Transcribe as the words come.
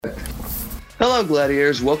Hello,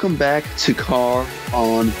 Gladiators. Welcome back to Car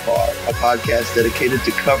on Par, a podcast dedicated to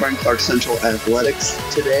covering Clark Central athletics.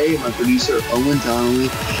 Today, my producer, Owen Donnelly,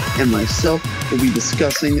 and myself will be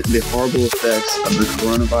discussing the horrible effects of the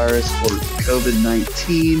coronavirus or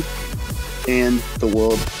COVID-19 and the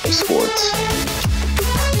world of sports.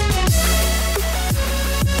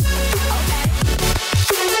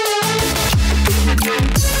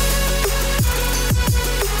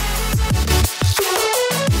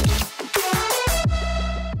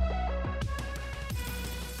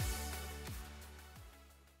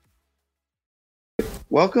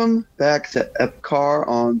 Welcome back to Car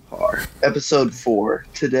on Par, episode 4.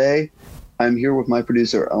 Today, I'm here with my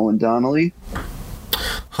producer, Owen Donnelly.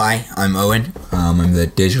 Hi, I'm Owen. I'm the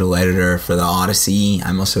digital editor for the Odyssey.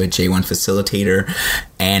 I'm also a J1 facilitator,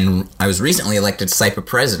 and I was recently elected SIPA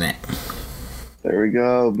president. There we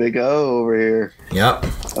go, Big O over here. Yep.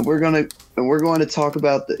 And we're going to talk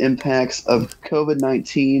about the impacts of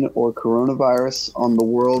COVID-19 or coronavirus on the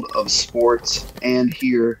world of sports and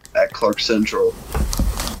here at Clark Central,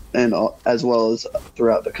 and as well as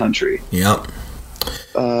throughout the country. Yep.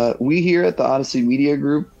 We here at the Odyssey Media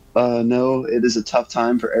Group know it is a tough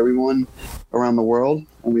time for everyone around the world,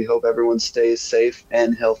 and we hope everyone stays safe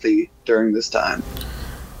and healthy during this time.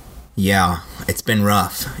 Yeah, it's been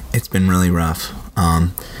rough. It's been really rough.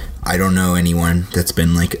 I don't know anyone that's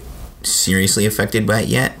been seriously affected by it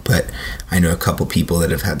yet, but I know a couple people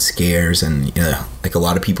that have had scares, and a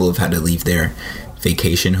lot of people have had to leave their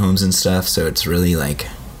vacation homes and stuff, so it's really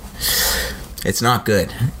it's not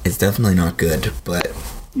good. It's definitely not good. But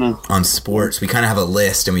no. On sports, we kind of have a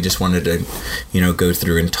list, and we just wanted to go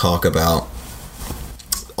through and talk about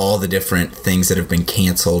all the different things that have been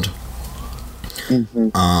canceled.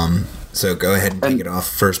 Mm-hmm. So go ahead and take it off.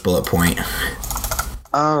 First bullet point.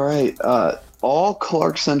 All right. All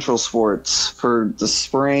Clark Central sports for the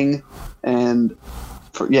spring and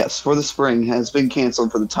for the spring has been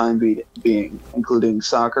canceled for the time being, including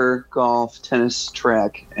soccer, golf, tennis,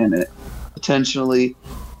 track, and potentially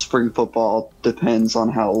spring football. Depends on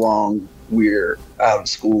how long we're out of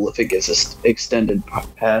school, if it gets extended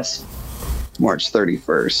past March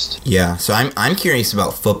 31st. Yeah, so I'm curious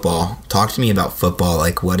about football. Talk to me about football.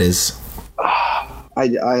 What is...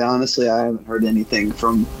 I honestly, I haven't heard anything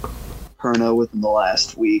from Perno within the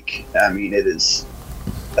last week. I mean, it is,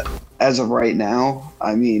 as of right now,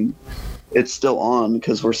 it's still on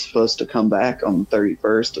because we're supposed to come back on the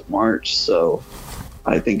 31st of March, so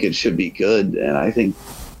I think it should be good, and I think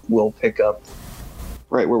we'll pick up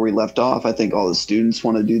right where we left off. I think all the students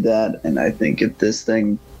want to do that, and I think if this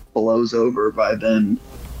thing blows over by then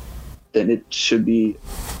it should be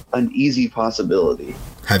an easy possibility.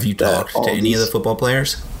 Have you talked to any of the football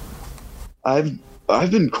players? I've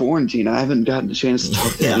been quarantined. I haven't gotten a chance to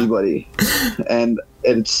talk to anybody. And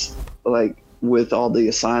it's with all the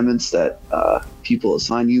assignments that people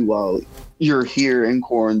assign you while you're here in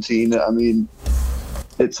quarantine,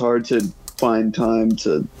 it's hard to find time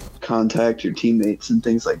to contact your teammates and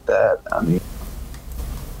things like that.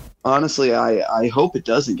 Honestly, I hope it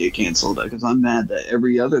doesn't get canceled because I'm mad that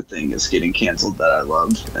every other thing is getting canceled that I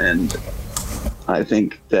loved. And I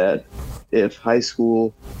think that if high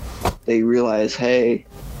school, they realize, hey,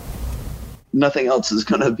 nothing else is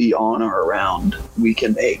going to be on or around, we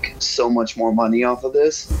can make so much more money off of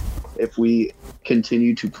this if we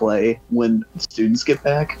continue to play when students get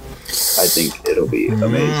back. I think it'll be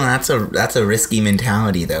amazing. That's a risky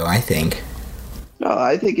mentality, though, I think. No,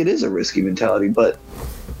 I think it is a risky mentality, but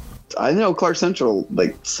I know Clark Central,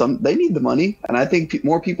 they need the money, and I think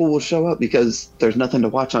more people will show up because there's nothing to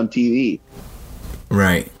watch on TV.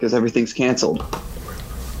 Right. Because everything's canceled.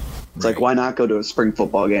 It's why not go to a spring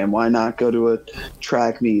football game? Why not go to a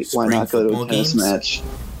track meet? Why not go to a tennis match?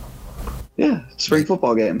 Yeah, spring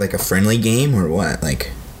football game. Like a friendly game or what? Like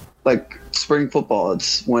spring football.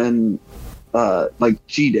 It's when,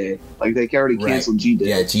 G-Day. They already canceled G-Day.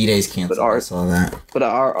 Yeah, G-Day's canceled. I saw that. But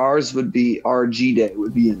our G-Day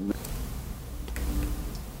would be in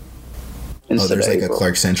there's a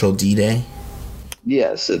Clark Central D-Day?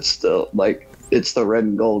 Yes, it's still, it's the red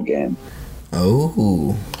and gold game.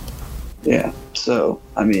 Oh. Yeah, so,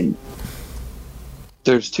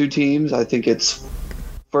 there's two teams. I think it's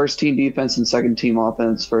first team defense and second team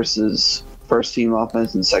offense versus first team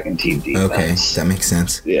offense and second team defense. Okay, that makes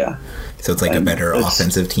sense. Yeah. So it's a better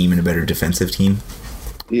offensive team and a better defensive team?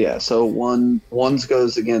 Yeah, so ones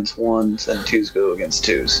goes against ones and twos go against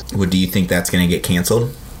twos. Well, do you think that's going to get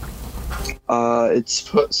canceled?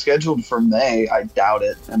 It's scheduled for May. I doubt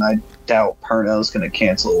it, and I doubt Perno's going to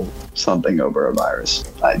cancel something over a virus.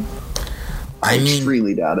 I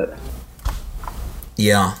extremely doubt it.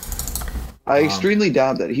 Yeah. I extremely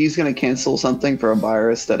doubt that he's going to cancel something for a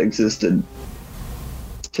virus that existed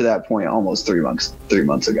to that point almost 3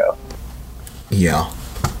 months ago. Yeah.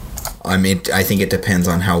 I mean, I think it depends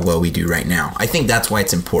on how well we do right now. I think that's why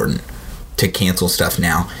it's important to cancel stuff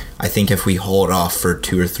now. I think if we hold off for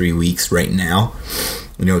 2 or 3 weeks right now,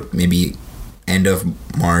 maybe end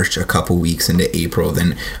of March, a couple weeks into April,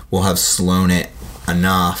 then we'll have slowed it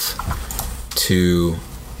enough to,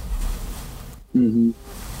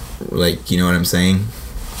 like, you know what I'm saying?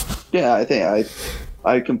 Yeah,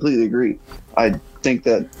 I completely agree. I think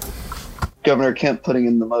that Governor Kemp putting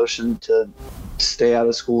in the motion to stay out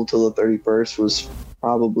of school till the 31st was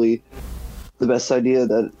probably the best idea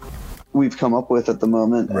that we've come up with at the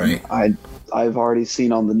moment. Right. And I've already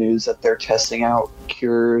seen on the news that they're testing out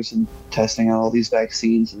cures and testing out all these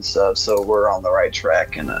vaccines and stuff, so we're on the right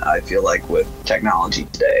track. And I feel like with technology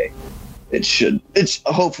today,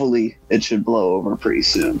 hopefully it should blow over pretty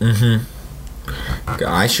soon.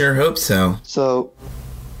 I sure hope so. So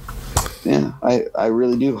yeah, I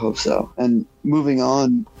really do hope so. And moving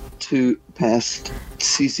on to past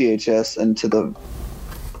CCHS and to the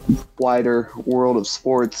wider world of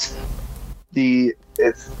sports,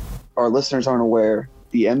 if our listeners aren't aware,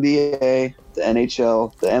 the NBA, the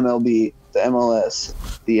NHL, the MLB, the MLS,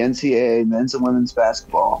 the NCAA men's and women's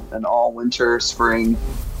basketball, and all winter, spring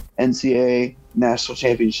NCAA national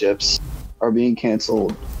championships are being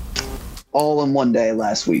canceled all in one day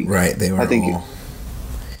last week. Right, they were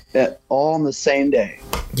all on the same day.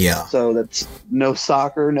 Yeah. So that's no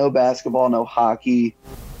soccer, no basketball, no hockey.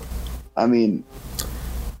 I mean,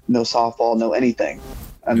 no softball, no anything.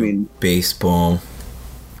 I mean, baseball.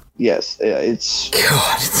 Yes, it's...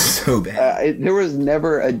 God, it's so bad. There was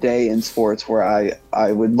never a day in sports where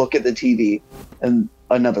I would look at the TV and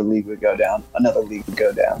another league would go down, another league would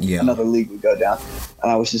go down, another league would go down.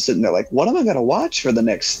 And I was just sitting there like, what am I going to watch for the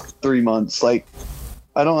next 3 months? Like,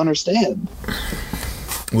 I don't understand.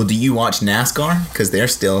 Well, do you watch NASCAR? Because they're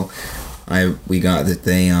still... we got that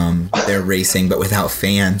they're racing, but without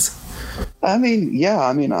fans. I mean, yeah.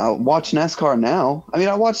 I mean, I watch NASCAR now. I mean,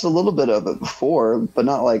 I watched a little bit of it before, but I'm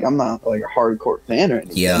not like a hardcore fan or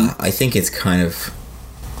anything. Yeah, I think it's kind of...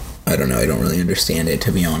 I don't know. I don't really understand it,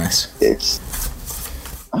 to be honest.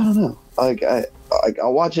 I don't know.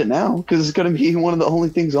 I'll watch it now because it's going to be one of the only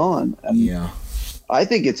things on. And yeah. I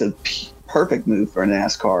think it's a perfect move for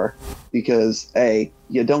NASCAR because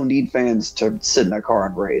you don't need fans to sit in a car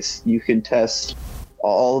and race. You can test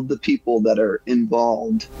all of the people that are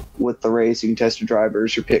involved with the race. You can test your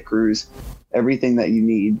drivers, your pit crews, everything that you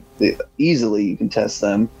need. Easily you can test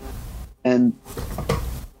them. And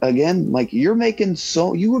again, like you would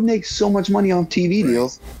make so much money on TV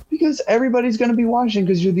deals because everybody's going to be watching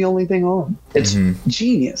because you're the only thing on. It's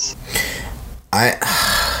genius. I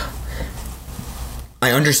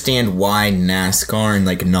understand why NASCAR and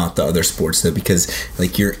like not the other sports though, because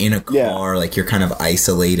like you're in a car, like you're kind of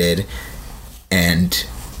isolated, and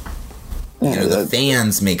the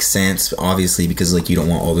fans make sense obviously because like you don't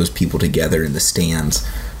want all those people together in the stands,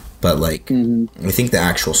 but like I think the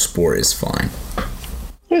actual sport is fine.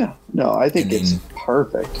 Yeah, no, I think it's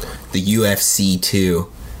perfect. The UFC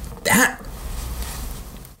too, that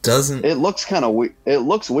doesn't... It looks kind of weird. It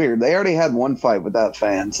looks weird. They already had one fight without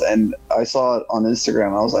fans, and I saw it on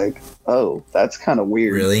Instagram. I was like, oh, that's kind of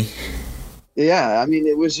weird. Really? Yeah, I mean,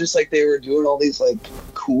 it was just like they were doing all these like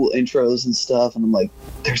cool intros and stuff, and I'm like,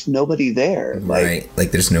 there's nobody there. Right,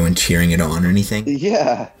 like there's no one cheering it on or anything?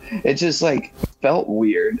 Yeah, it just like felt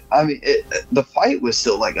weird. I mean, the fight was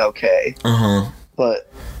still like okay.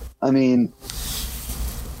 But, I mean,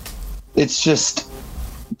 it's just...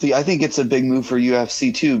 I think it's a big move for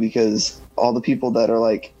UFC too because all the people that are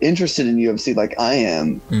like interested in UFC like I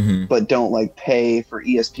am, but don't like pay for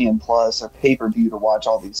ESPN Plus or pay-per-view to watch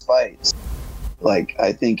all these fights. Like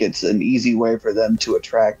I think it's an easy way for them to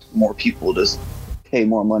attract more people to pay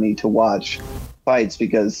more money to watch fights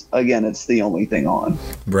because again, it's the only thing on.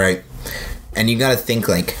 Right. And you got to think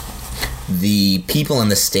like the people in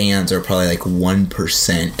the stands are probably like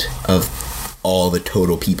 1% of all the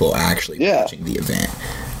total people actually watching the event.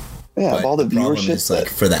 Yeah, but all the viewership is like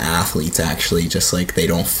for the athletes actually just like they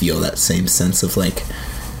don't feel that same sense of like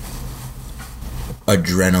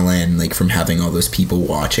adrenaline like from having all those people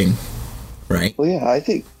watching, right? Well, yeah, I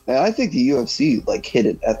think the UFC like hit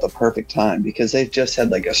it at the perfect time because they've just had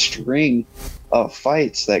like a string of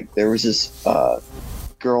fights. Like there was this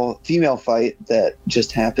female fight that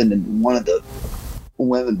just happened, and one of the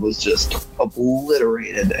women was just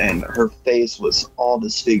obliterated, and her face was all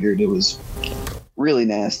disfigured. It was really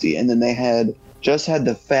nasty. And then they had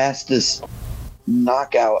the fastest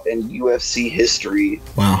knockout in UFC history.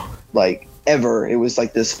 Wow. Like ever. It was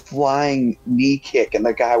like this flying knee kick, and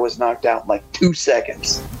the guy was knocked out in like 2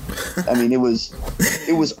 seconds. I mean, it was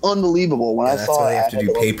unbelievable when I That's saw why it. they have to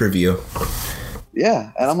do pay-per-view.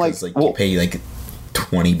 Yeah, and I'm like, you pay like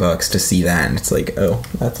 $20 to see that, and it's like, oh,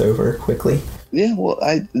 that's over quickly. Yeah, well,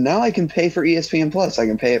 now I can pay for ESPN Plus. I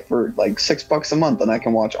can pay it for like $6 a month, and I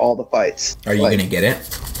can watch all the fights. Are you gonna get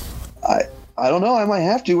it? I don't know. I might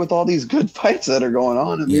have to with all these good fights that are going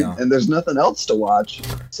on, and there's nothing else to watch.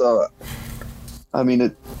 So, I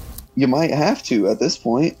mean, you might have to at this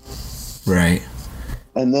point, right?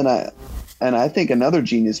 And then I think another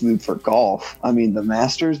genius move for golf. I mean, the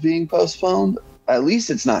Masters being postponed. At least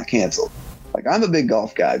it's not canceled. Like, I'm a big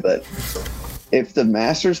golf guy, but if the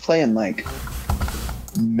Masters play in like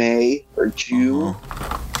May or June,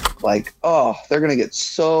 like, they're gonna get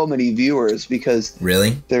so many viewers because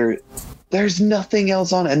really there's nothing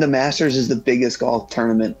else on it. And the Masters is the biggest golf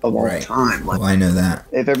tournament of all time. Like, well, I know that.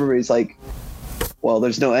 If everybody's like, well,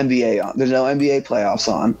 there's no NBA on, there's no NBA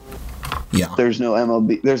playoffs on. Yeah. There's no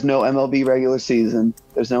MLB. There's no MLB regular season.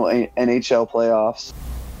 There's no NHL playoffs.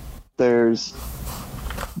 There's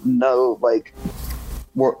no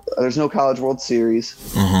there's no College World Series.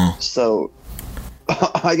 So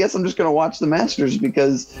I guess I'm just gonna watch the Masters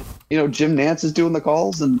because Jim Nantz is doing the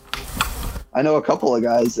calls, and I know a couple of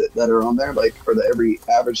guys that are on there, like for the every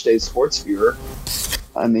average day sports viewer.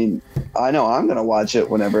 I mean, I know I'm gonna watch it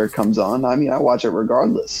whenever it comes on. I mean, I watch it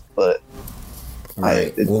regardless, but.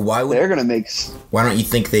 Right. Well, why don't you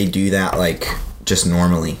think they do that like just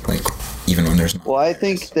normally, like even when there's? Well, I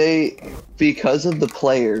think because of the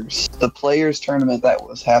players tournament that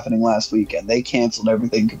was happening last weekend, they canceled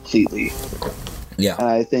everything completely. Yeah. And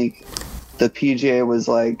I think the PGA was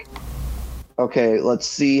like, okay, let's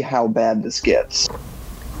see how bad this gets,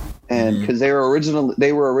 and because they were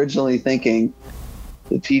originally thinking.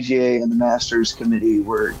 The PGA and the Masters committee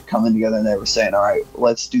were coming together, and they were saying, all right,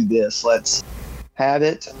 let's do this. Let's have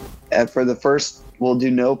it. And for the first, we'll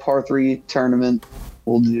do no par 3 tournament.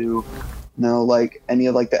 We'll do no any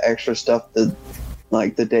of the extra stuff the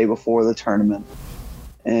day before the tournament.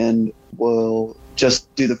 And we'll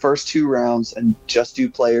just do the first 2 rounds and just do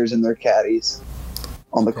players and their caddies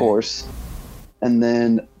on the course. And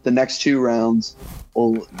then the next 2 rounds,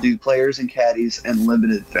 we'll do players and caddies and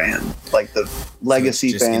limited fans, like the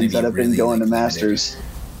legacy fans that have been going to Masters.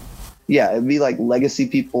 Yeah, it'd be like legacy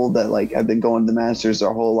people that have been going to Masters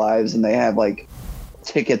their whole lives, and they have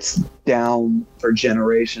tickets down for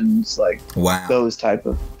generations, wow, those type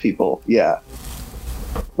of people. Yeah,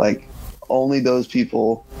 only those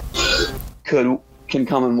people can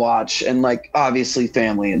come and watch, and obviously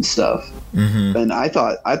family and stuff. And I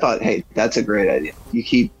thought, hey, that's a great idea. You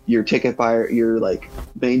keep your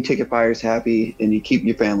main ticket buyers happy, and you keep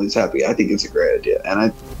your families happy. I think it's a great idea,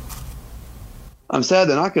 and I'm sad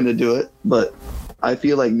they're not going to do it, but I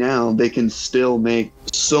feel like now they can still make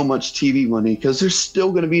so much TV money because there's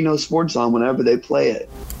still going to be no sports on whenever they play it.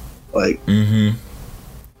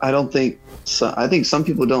 I don't think so. I think some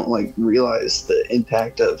people don't realize the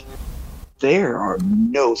impact of there are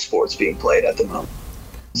no sports being played at the moment.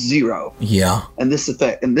 0. Yeah. And this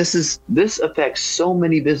affects so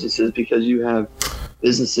many businesses because you have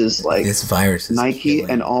businesses like this virus is Nike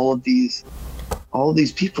killing. And all of these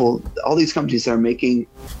people, all these companies that are making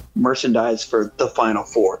merchandise for the Final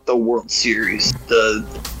Four, the World Series, the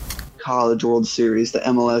College World Series, the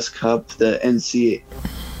MLS Cup, the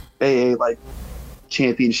NCAA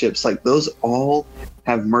championships, those all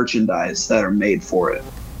have merchandise that are made for it.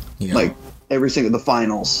 Yeah. Every single, the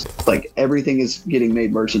finals, everything is getting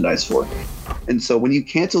made merchandise for. And so when you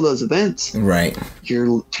cancel those events, right,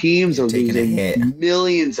 your teams are losing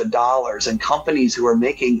millions of dollars, and companies some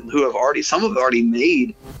have already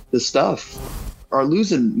made the stuff are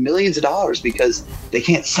losing millions of dollars because they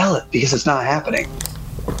can't sell it because it's not happening.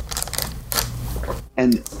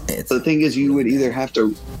 And the thing is, you either have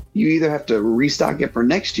to restock it for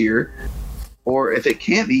next year, or if it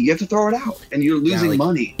can't be, you have to throw it out, and you're losing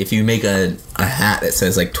money. If you make a hat that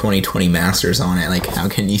says 2020 Masters on it, how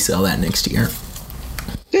can you sell that next year?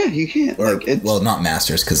 Yeah, you can't. Or, not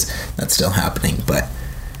Masters because that's still happening, but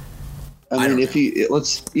I mean,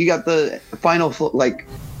 you got the final,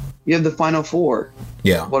 you have the Final Four.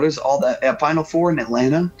 Yeah. What is all that at Final Four in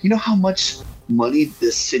Atlanta? You know how much money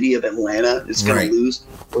the city of Atlanta is going to lose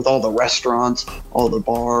with all the restaurants, all the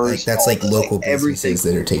bars. That's local businesses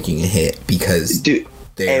that are taking a hit because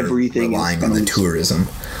they're relying on the tourism.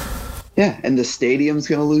 Yeah, and the stadium's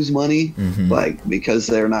going to lose money, because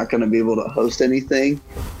they're not going to be able to host anything.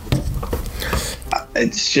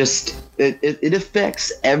 It's just it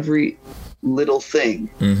affects every little thing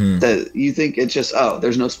that you think it's just, oh,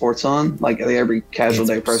 there's no sports on. Like every casual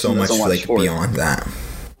day person so much doesn't watch like sports. beyond that.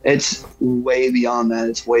 It's way beyond that.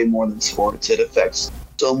 It's way more than sports. It affects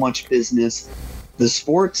so much business. The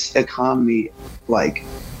sports economy, like,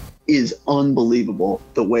 is unbelievable.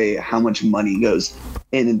 The way how much money goes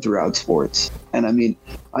in and throughout sports. And I mean,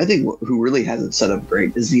 I think who really has it set up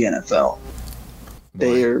great is the NFL.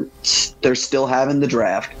 They're still having the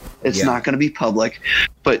draft. It's not going to be public,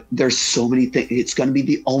 but there's so many things. It's going to be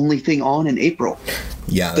the only thing on in April.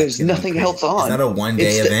 Yeah, there's nothing else on. Is that a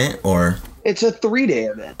one-day event or? It's a 3-day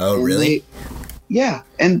event. Oh, really?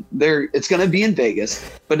 And it's going to be in Vegas,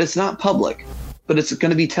 but it's not public. But it's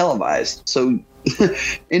going to be televised. So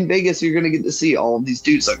in Vegas, you're going to get to see all of these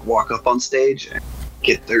dudes like walk up on stage and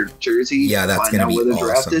get their jersey. Yeah, that's going to be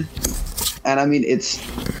awesome. And I mean, it's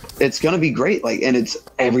going to be great. Like, and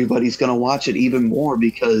everybody's going to watch it even more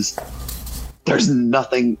because there's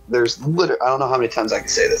literally, I don't know how many times I can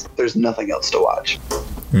say this. There's nothing else to watch.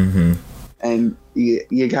 Mm-hmm. And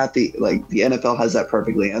you got the NFL has that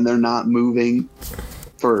perfectly, and they're not moving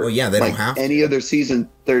for they don't have any of their season.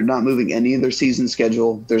 They're not moving any of their season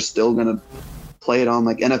schedule. They're still going to play it on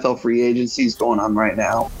like NFL free agencies going on right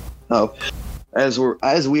now. As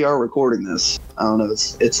we are recording this, I don't know.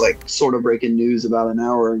 It's like sort of breaking news about an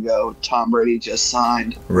hour ago. Tom Brady just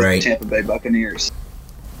signed with the Tampa Bay Buccaneers,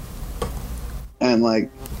 and like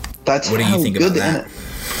that's what do you think about that?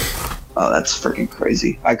 Oh, that's freaking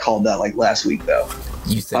crazy! I called that like last week though.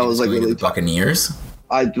 You said I was like really to the Buccaneers.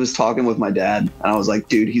 I was talking with my dad, and I was like,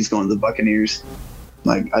 "Dude, he's going to the Buccaneers."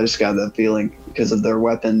 Like I just got that feeling because of their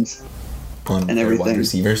weapons and everything. Wide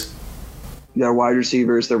receivers. Their wide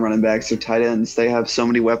receivers, their running backs, their tight ends. They have so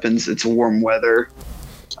many weapons. It's warm weather.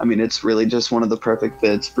 I mean, it's really just one of the perfect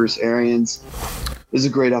fits. Bruce Arians is a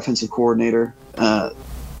great offensive coordinator and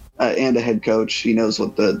a head coach. He knows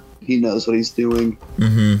what he's doing.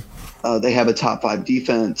 Mm-hmm. They have a top 5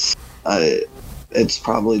 defense. It's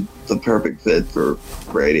probably the perfect fit for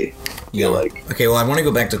Brady. Yeah. Okay. Well, I want to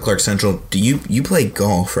go back to Clark Central. Do you play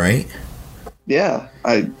golf, right? Yeah.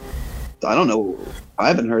 I don't know. I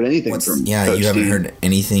haven't heard anything from Coach you haven't Dean. heard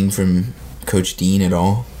anything from Coach Dean at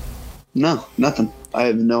all? No, nothing. I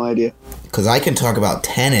have no idea. Because I can talk about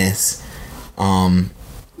tennis.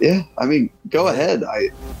 Yeah, I mean, go ahead.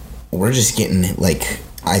 We're just getting,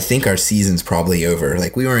 I think our season's probably over.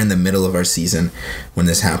 Like, we were in the middle of our season when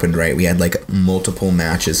this happened, right? We had, multiple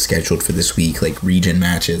matches scheduled for this week, region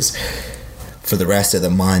matches for the rest of the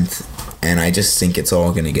month. And I just think it's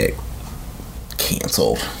all going to get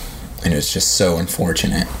canceled. And it's just so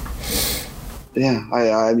unfortunate. Yeah,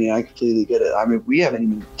 I mean, I completely get it. I mean, we haven't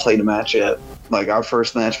even played a match yet. Our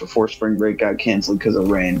first match before spring break got canceled because of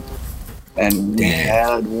rain. And we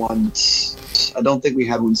had one. I don't think we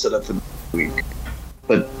had one set up for the week.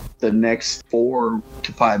 But the next 4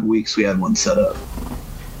 to 5 weeks, we had one set up.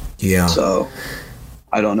 Yeah. So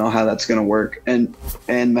I don't know how that's going to work. And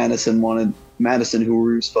Madison, who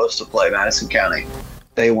we were supposed to play, Madison County,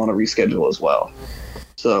 they want to reschedule as well.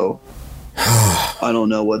 So I don't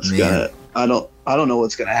know what's I don't know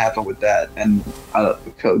what's gonna happen with that. And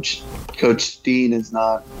Coach Dean has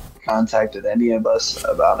not contacted any of us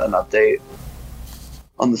about an update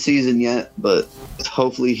on the season yet, but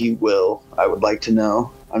hopefully he will. I would like to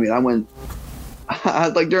know. I mean, I went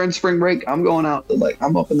during spring break. I'm going out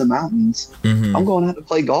I'm up in the mountains. Mm-hmm. I'm going out to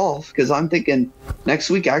play golf because I'm thinking next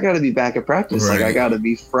week I got to be back at practice. Right. I got to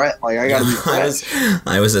be I got to be fresh.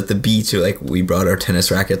 I was at the beach. We brought our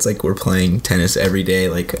tennis rackets. We're playing tennis every day.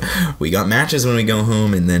 We got matches when we go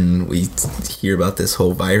home, and then we hear about this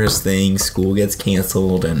whole virus thing. School gets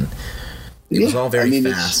canceled, and it was all very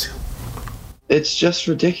fast. It's just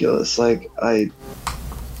ridiculous. I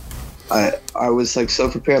was so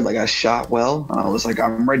prepared. I shot well. I was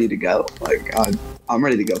I'm ready to go. I'm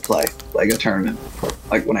ready to go play a tournament.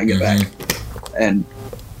 When I get back, and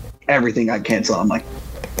everything got canceled. I'm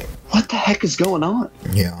what the heck is going on?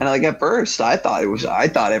 Yeah. And at first, I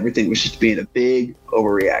thought everything was just being a big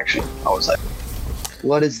overreaction. I was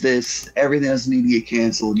what is this? Everything doesn't need to get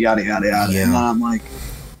canceled. Yada yada yada. Yeah. And then I'm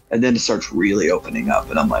and then it starts really opening up,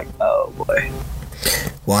 and I'm oh boy.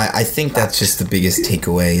 Well, I think that's just the biggest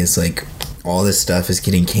takeaway is all this stuff is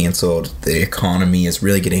getting canceled. The economy is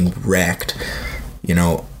really getting wrecked.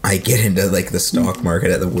 I get into the stock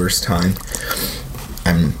market at the worst time.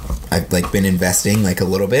 I've been investing a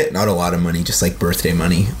little bit, not a lot of money, just birthday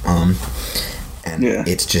money. And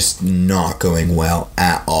it's just not going well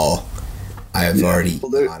at all. I've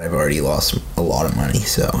already lost a lot of money,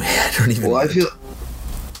 so I don't even. Well, I feel.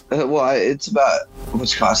 It's about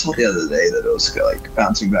which I saw the other day that it was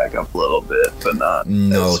bouncing back up a little bit, but not.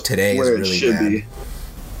 No, today is really bad.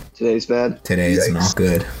 Today's bad? Today is not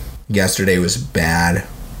good. Yesterday was bad.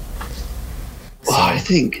 Well, I'm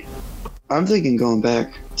thinking going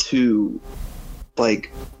back to,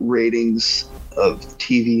 like, ratings of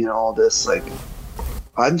TV and all this, like,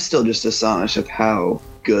 I'm still just astonished of how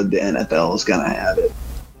good the NFL is going to have it.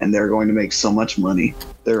 And they're going to make so much money.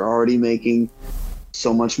 They're already making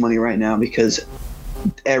so much money right now because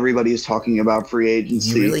everybody is talking about free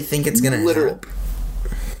agency. You really think it's going to help?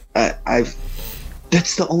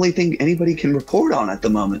 That's the only thing anybody can report on at the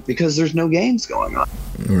moment because there's no games going on.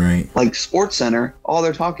 Right. Like SportsCenter, all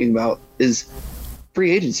they're talking about is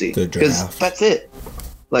free agency. Because that's it.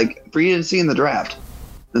 Like free agency and the draft.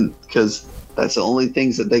 Because that's the only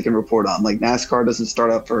things that they can report on. Like NASCAR doesn't start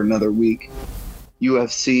up for another week.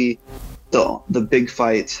 UFC, the big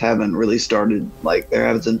fights haven't really started. Like there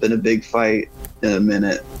hasn't been a big fight in a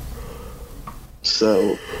minute.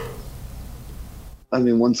 So, I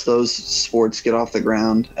mean, once those sports get off the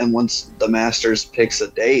ground and once the Masters picks a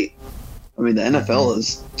date, I mean, the NFL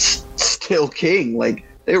is still king. Like,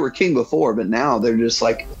 they were king before, but now they're just,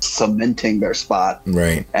 like, cementing their spot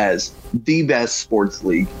as the best sports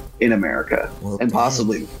league in America and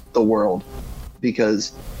possibly the world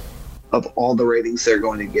because of all the ratings they're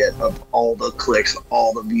going to get, of all the clicks,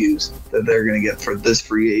 all the views that they're going to get for this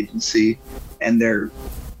free agency and their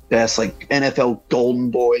best, like, NFL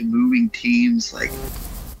golden boy moving teams. Like,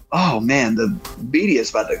 oh man, the media is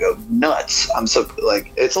about to go nuts. I'm so,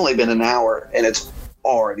 like, it's only been an hour and it's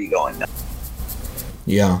already going nuts.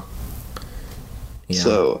 Yeah.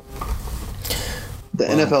 So the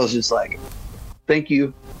NFL is just like, thank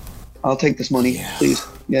you, I'll take this money, please.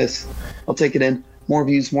 Yes, I'll take it in. More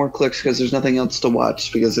views, more clicks, because there's nothing else to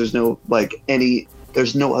watch, because there's no, like,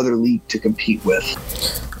 there's no other league to compete with.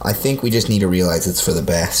 I think we just need to realize it's for the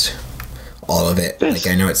best. All of it. Like,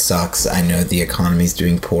 I know it sucks. I know the economy's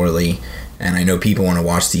doing poorly, and I know people want to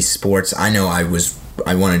watch these sports. I know I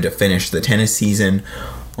wanted to finish the tennis season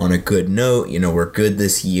on a good note. You know, we're good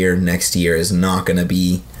this year. Next year is not going to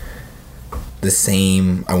be the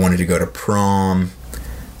same. I wanted to go to prom.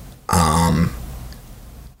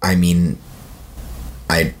 I mean,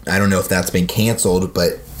 I don't know if that's been canceled,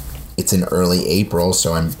 but it's in early April,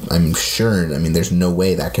 so I'm sure. I mean, there's no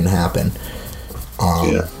way that can happen.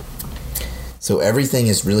 So everything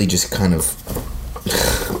is really just kind of,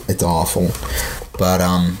 it's awful, but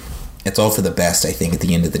it's all for the best. I think at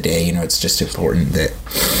the end of the day, you know, it's just important that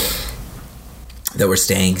we're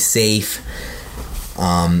staying safe,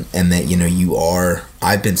 and that, you know,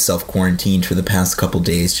 I've been self-quarantined for the past couple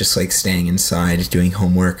days, just like staying inside, doing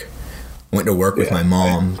homework. Went to work with my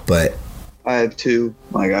mom, but I have too.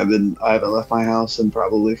 Like, I haven't left my house in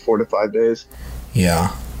probably 4 to 5 days.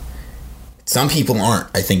 Yeah. Some people aren't.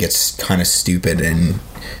 I think it's kind of stupid, and,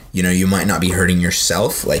 you know, you might not be hurting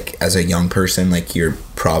yourself. Like, as a young person, like, you're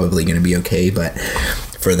probably going to be okay, but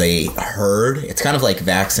for the herd, it's kind of like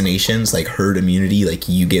vaccinations, like herd immunity. Like,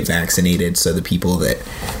 you get vaccinated, so the people that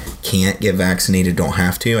can't get vaccinated don't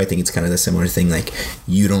have to. I think it's kind of the similar thing. Like,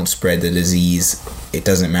 you don't spread the disease. It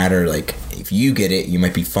doesn't matter. Like, if you get it, you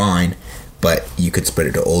might be fine, but you could spread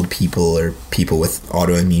it to old people or people with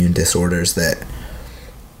autoimmune disorders that,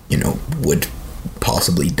 you know, would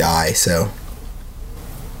possibly die. So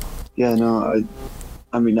yeah, no,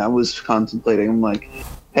 I mean, I was contemplating. I'm like,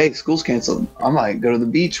 hey, school's canceled. I might go to the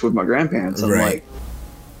beach with my grandparents. I'm like,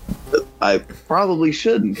 I probably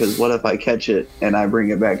shouldn't, because what if I catch it and I bring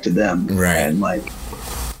it back to them and, like,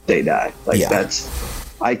 they die? Like,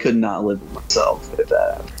 I could not live with myself if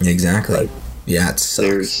that happened. Exactly. Like, it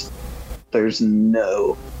sucks. There's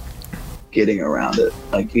no getting around it.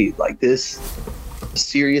 Like this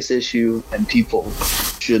serious issue, and people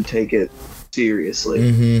should take it seriously.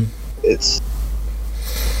 Mm-hmm. It's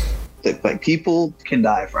like people can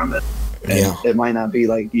die from it. And it might not be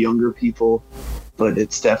like younger people, but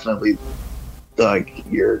it's definitely like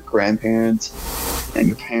your grandparents and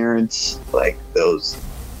your parents, like those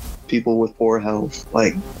people with poor health,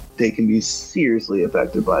 like they can be seriously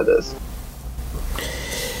affected by this.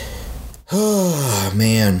 Oh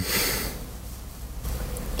man,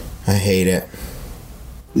 I hate it.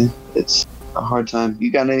 It's a hard time. You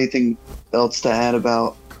got anything else to add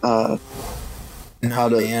about how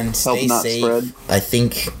to help not spread? I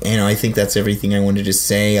think that's everything I wanted to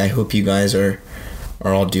say. I hope you guys are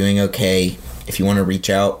all doing okay. If you want to reach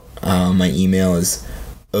out, my email is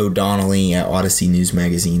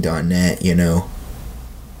o'donnelly@odysseynewsmagazine.net. You know,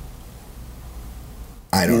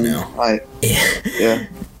 I don't know.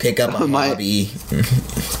 Pick up a hobby.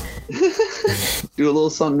 Do a little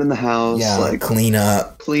something in the house. Yeah, like clean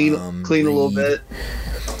up. Clean a little bit.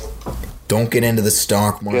 Don't get into the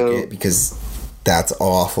stock market because that's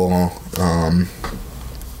awful.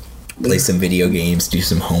 play some video games, do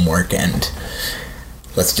some homework, and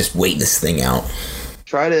let's just wait this thing out.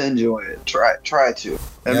 Try to enjoy it. Try to.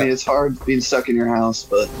 I mean, it's hard being stuck in your house,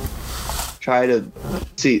 but try to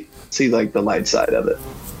see like the light side of it.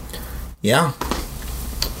 Yeah.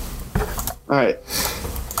 All right.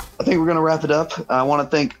 I think we're going to wrap it up. I want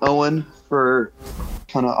to thank Owen for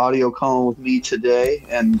kind of audio calling with me today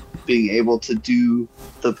and being able to do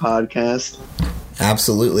the podcast.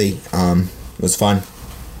 Absolutely. It was fun.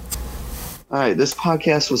 All right. This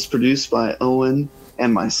podcast was produced by Owen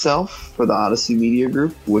and myself for the Odyssey Media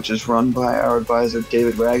Group, which is run by our advisor,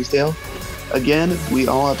 David Ragsdale. Again, we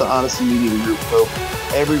all at the Odyssey Media Group hope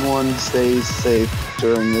everyone stays safe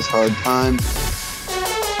during this hard time.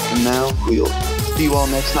 And now we'll see you all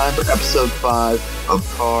next time for episode 5 of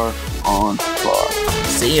Car on Bar.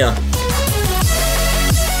 See ya.